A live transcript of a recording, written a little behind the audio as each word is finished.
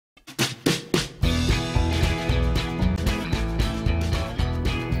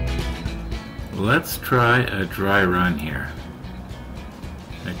let's try a dry run here.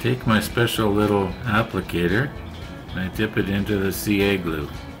 I take my special little applicator and I dip it into the CA glue.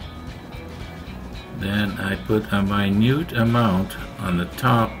 Then I put a minute amount on the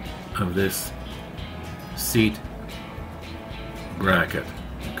top of this seat bracket,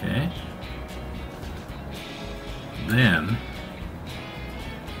 okay? Then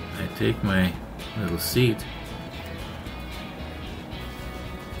I take my little seat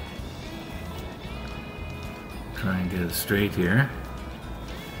try and get it straight here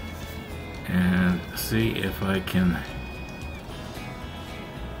and see if I can.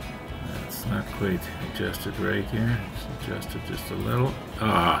 That's not quite adjusted right here. Just adjust it just a little.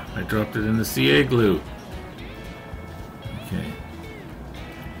 Ah, I dropped it in the CA glue. Okay.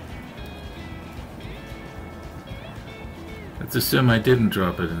 Let's assume I didn't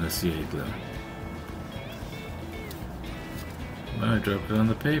drop it in the CA glue. Well, I dropped it on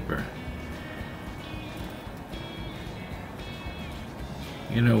the paper.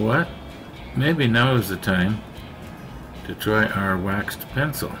 You know what? Maybe now is the time to try our waxed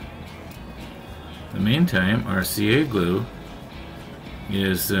pencil. In the meantime, our CA glue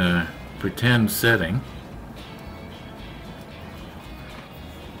is pretend setting.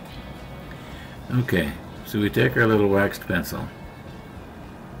 Okay, so we take our little waxed pencil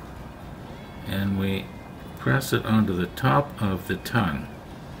and we press it onto the top of the tongue,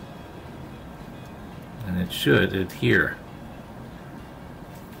 and it should adhere.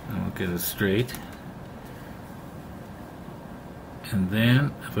 And we'll get it straight. And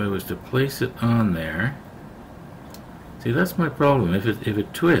then if I was to place it on there, see, that's my problem. If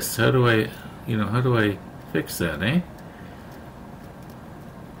it twists, how do I fix that, eh?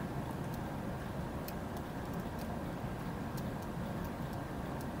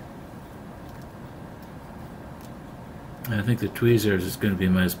 I think the tweezers is going to be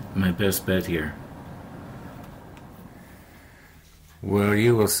my best bet here. Well,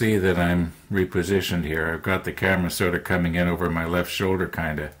 you will see that I'm repositioned here. I've got the camera sort of coming in over my left shoulder,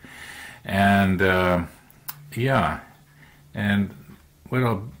 kind of. And, yeah. And what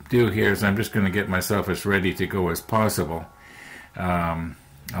I'll do here is I'm just going to get myself as ready to go as possible. I'll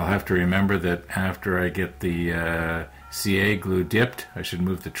have to remember that after I get the CA glue dipped, I should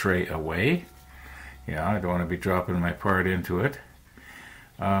move the tray away. Yeah, I don't want to be dropping my part into it.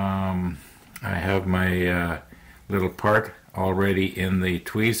 I have my little part already in the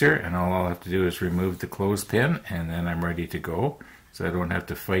tweezer, and all I'll have to do is remove the clothespin, and then I'm ready to go, so I don't have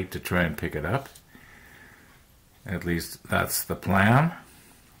to fight to try and pick it up. At least that's the plan.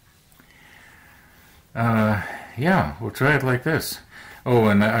 Yeah, we'll try it like this. Oh,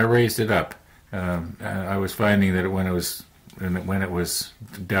 and I raised it up. I was finding that when it was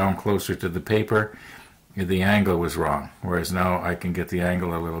down closer to the paper, the angle was wrong, whereas now I can get the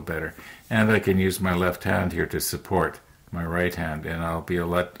angle a little better, and I can use my left hand here to support my right hand, and I'll be a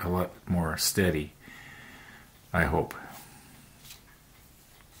lot more steady, I hope.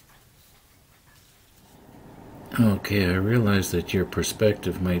 Okay, I realize that your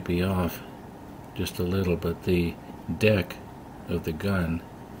perspective might be off just a little, but the deck of the gun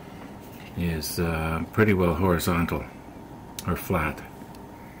is pretty well horizontal or flat.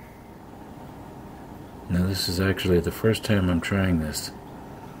 Now this is actually the first time I'm trying this.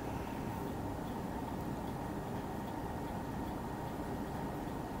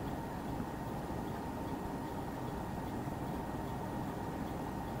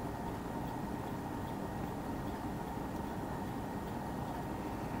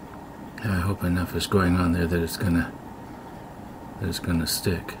 I hope enough is going on there that it's gonna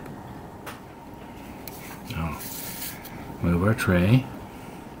stick. Now, move our tray.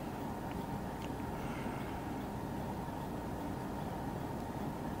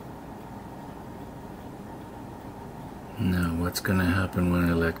 Now, what's gonna happen when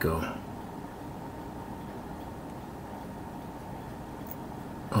I let go?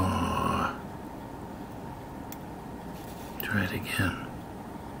 Oh, try it again.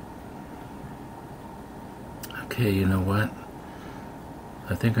 Okay, you know what?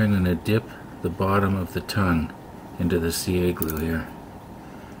 I think I'm going to dip the bottom of the tongue into the CA glue here.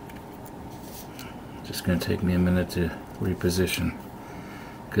 Just going to take me a minute to reposition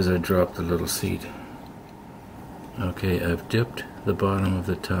because I dropped the little seat. Okay, I've dipped the bottom of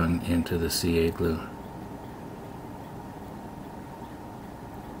the tongue into the CA glue.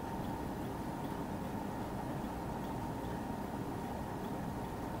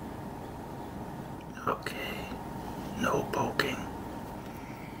 Okay. No poking.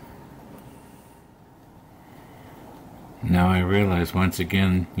 Now I realize once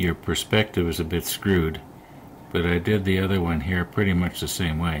again your perspective is a bit screwed, but I did the other one here pretty much the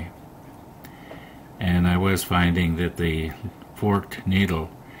same way. and I was finding that the forked needle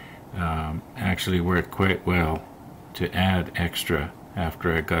actually worked quite well to add extra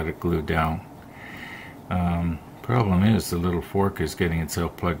after I got it glued down. Problem is the little fork is getting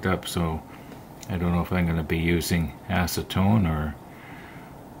itself plugged up, so I don't know if I'm going to be using acetone or,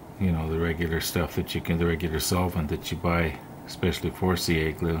 you know, the regular stuff that you can, the regular solvent that you buy, especially for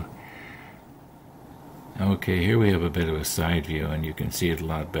CA glue. Okay, here we have a bit of a side view and you can see it a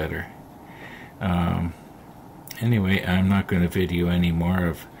lot better. Anyway, I'm not going to video any more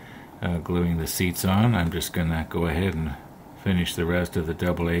of gluing the seats on. I'm just going to go ahead and finish the rest of the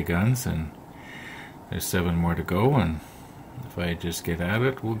AA guns, and there's 7 more to go, and if I just get at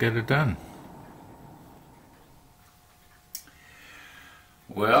it, we'll get it done.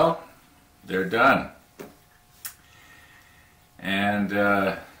 Well, they're done. And,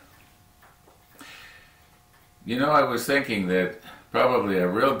 you know, I was thinking that probably a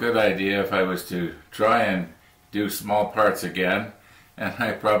real good idea if I was to try and do small parts again, and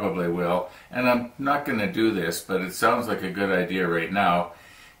I probably will, and I'm not going to do this, but it sounds like a good idea right now,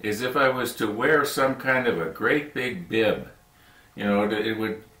 is if I was to wear some kind of a great big bib. You know, it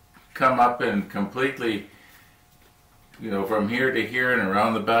would come up and completely, you know, from here to here and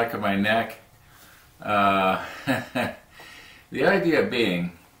around the back of my neck. The idea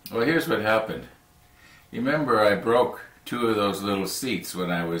being, well, here's what happened. You remember I broke 2 of those little seats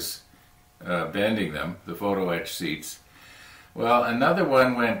when I was bending them, the photo etch seats. Well, another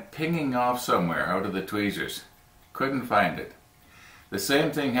one went pinging off somewhere out of the tweezers. Couldn't find it. The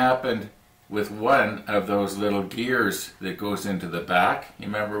same thing happened with one of those little gears that goes into the back. You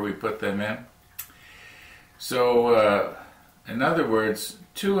remember we put them in? So, in other words,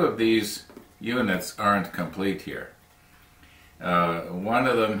 2 of these units aren't complete here. One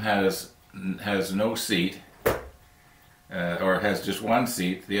of them has no seat, or has just 1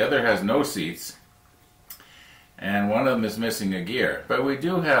 seat. The other has no seats, and one of them is missing a gear. But we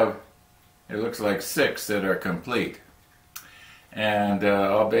do have, it looks like 6 that are complete. And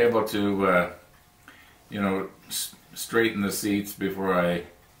I'll be able to, you know, straighten the seats before I've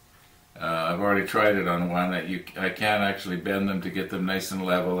already tried it on one. I can actually bend them to get them nice and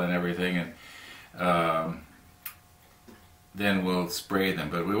level and everything, and then we'll spray them.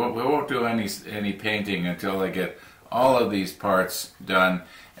 But we won't do any painting until I get all of these parts done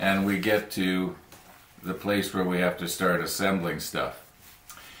and we get to the place where we have to start assembling stuff.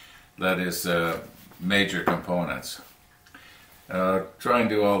 That is major components. Try and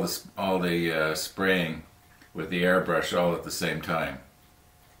do all the spraying with the airbrush all at the same time.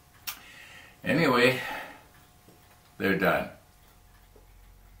 Anyway, they're done.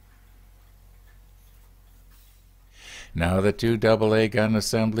 Now the 2 AA gun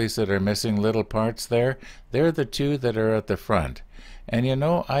assemblies that are missing little parts there, they're the 2 that are at the front. And you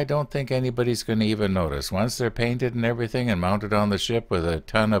know, I don't think anybody's going to even notice. Once they're painted and everything and mounted on the ship with a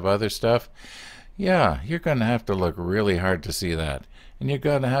ton of other stuff, yeah, you're going to have to look really hard to see that. And you're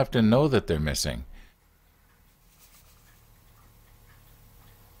going to have to know that they're missing.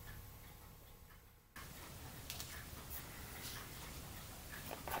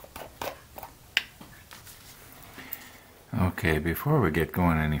 Okay, before we get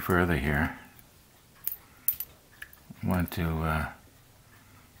going any further here, I want to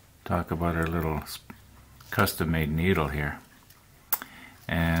talk about our little custom-made needle here.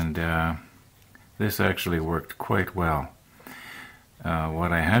 And this actually worked quite well.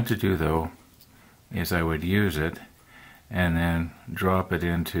 What I had to do though is I would use it and then drop it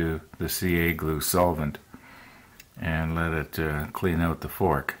into the CA glue solvent and let it clean out the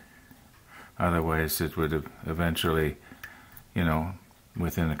fork. Otherwise it would have eventually, you know,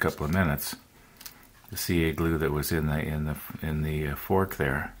 within a couple of minutes, the CA glue that was in the fork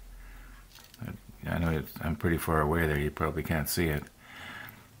there. I know I'm pretty far away there, you probably can't see it.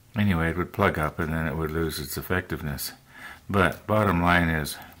 Anyway, it would plug up and then it would lose its effectiveness. But bottom line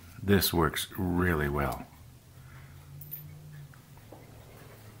is, this works really well.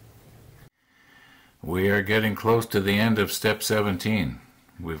 We are getting close to the end of step 17.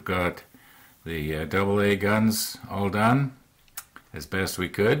 We've got the AA guns all done as best we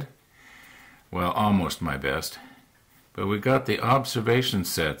could. Well, almost my best. But we got the observation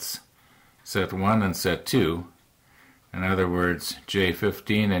sets, set 1 and set 2. In other words,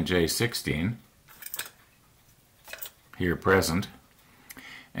 J15 and J16 here present.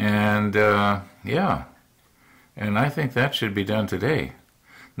 And yeah, and I think that should be done today.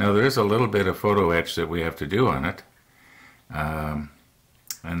 Now there is a little bit of photo etch that we have to do on it, and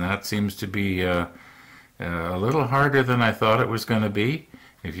that seems to be a little harder than I thought it was going to be.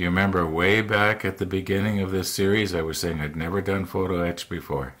 If you remember way back at the beginning of this series, I was saying I'd never done photo etch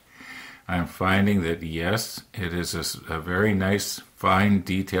before. I'm finding that yes, it is a very nice, fine,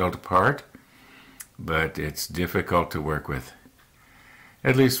 detailed part, but it's difficult to work with,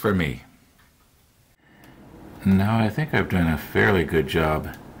 at least for me. Now I think I've done a fairly good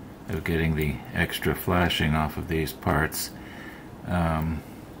job of getting the extra flashing off of these parts. They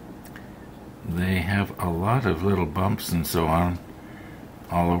have a lot of little bumps and so on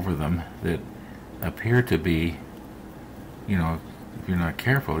all over them that appear to be, you know, if you're not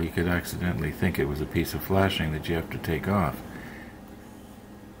careful, you could accidentally think it was a piece of flashing that you have to take off.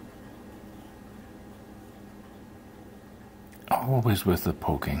 Always with the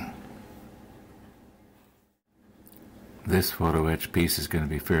poking. This photo etch piece is going to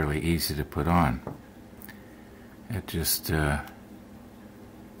be fairly easy to put on. It just, you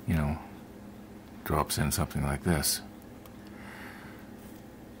know, drops in something like this.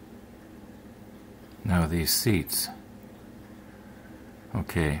 Now these seats,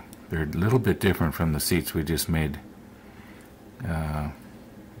 okay, they're a little bit different from the seats we just made a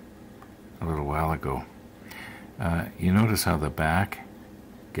little while ago. You notice how the back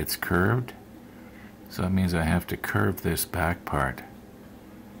gets curved? So that means I have to curve this back part.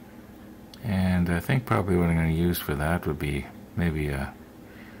 And I think probably what I'm going to use for that would be maybe a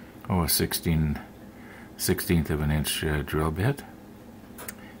 16th of an inch drill bit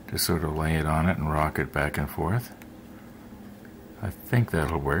to sort of lay it on it and rock it back and forth. I think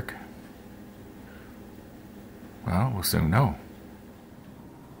that'll work. Well, we'll soon know.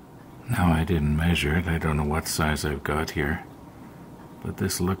 Now I didn't measure it. I don't know what size I've got here, but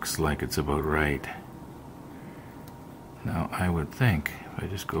this looks like it's about right. Now I would think if I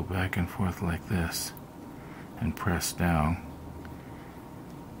just go back and forth like this and press down,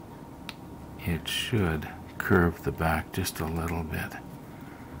 it should curve the back just a little bit.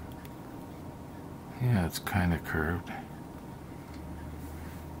 Yeah, it's kind of curved.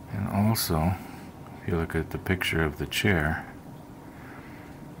 And also, if you look at the picture of the chair,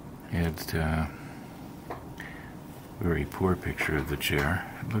 it's a very poor picture of the chair.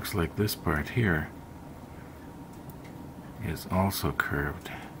 It looks like this part here is also curved.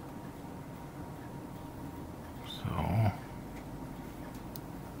 So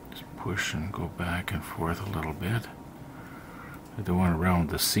just push and go back and forth a little bit. I don't want to round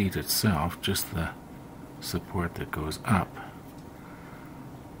the seat itself, just the support that goes up.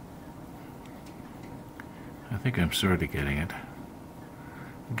 I think I'm sort of getting it.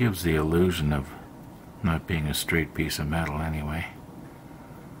 It gives the illusion of not being a straight piece of metal anyway.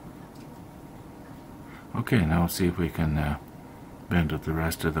 Okay, now let's see if we can bend it the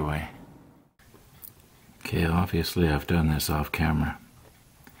rest of the way. Okay, obviously I've done this off camera.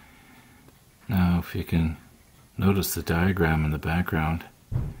 Now if you can notice the diagram in the background,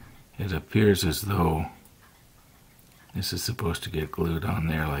 it appears as though this is supposed to get glued on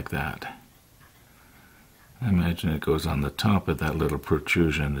there like that. I imagine it goes on the top of that little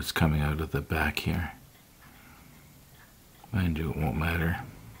protrusion that's coming out of the back here. Mind you, it won't matter.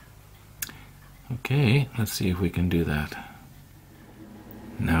 Okay, let's see if we can do that.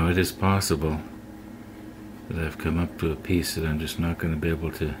 Now it is possible that I've come up to a piece that I'm just not going to be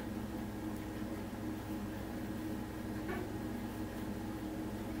able to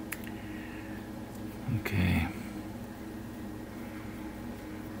okay.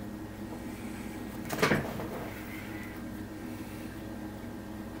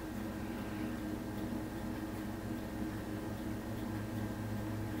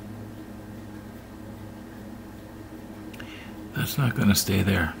 That's not going to stay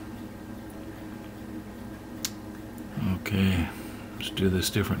there. Okay, let's do this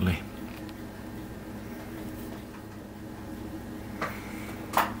differently.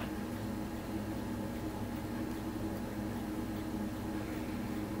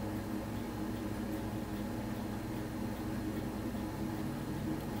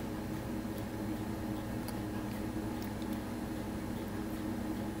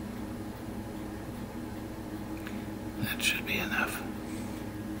 That should be enough.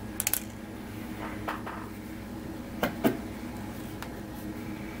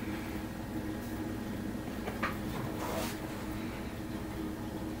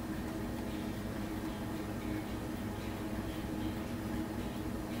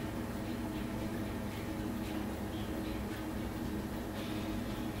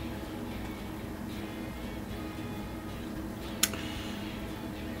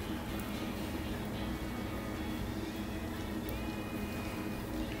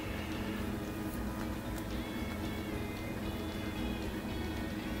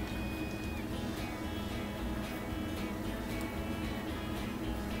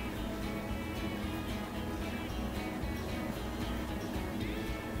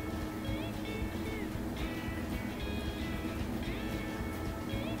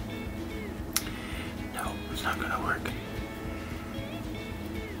 It's not gonna work.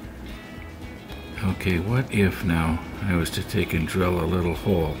 Okay, what if now I was to take and drill a little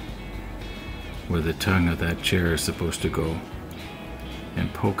hole where the tongue of that chair is supposed to go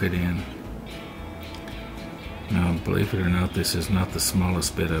and poke it in? Now, believe it or not, this is not the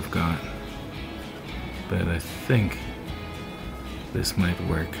smallest bit I've got, but I think this might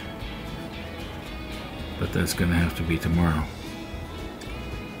work. But that's going to have to be tomorrow.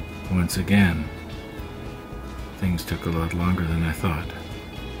 Once again, things took a lot longer than I thought.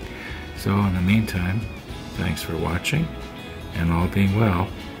 So in the meantime, thanks for watching, and all being well,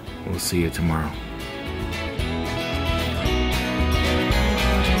 we'll see you tomorrow.